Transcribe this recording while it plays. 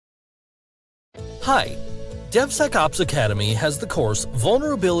Hi! DevSecOps Academy has the course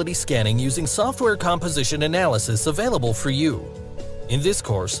Vulnerability Scanning Using Software Composition Analysis available for you. In this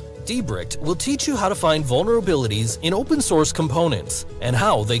course, Debricked will teach you how to find vulnerabilities in open source components and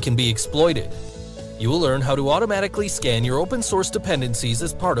how they can be exploited. You will learn how to automatically scan your open source dependencies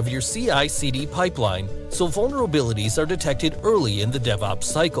as part of your CI/CD pipeline so vulnerabilities are detected early in the DevOps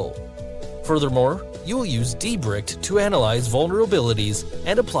cycle. Furthermore, you will use Debricked to analyze vulnerabilities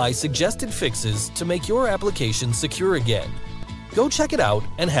and apply suggested fixes to make your application secure again. Go check it out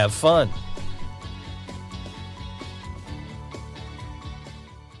and have fun!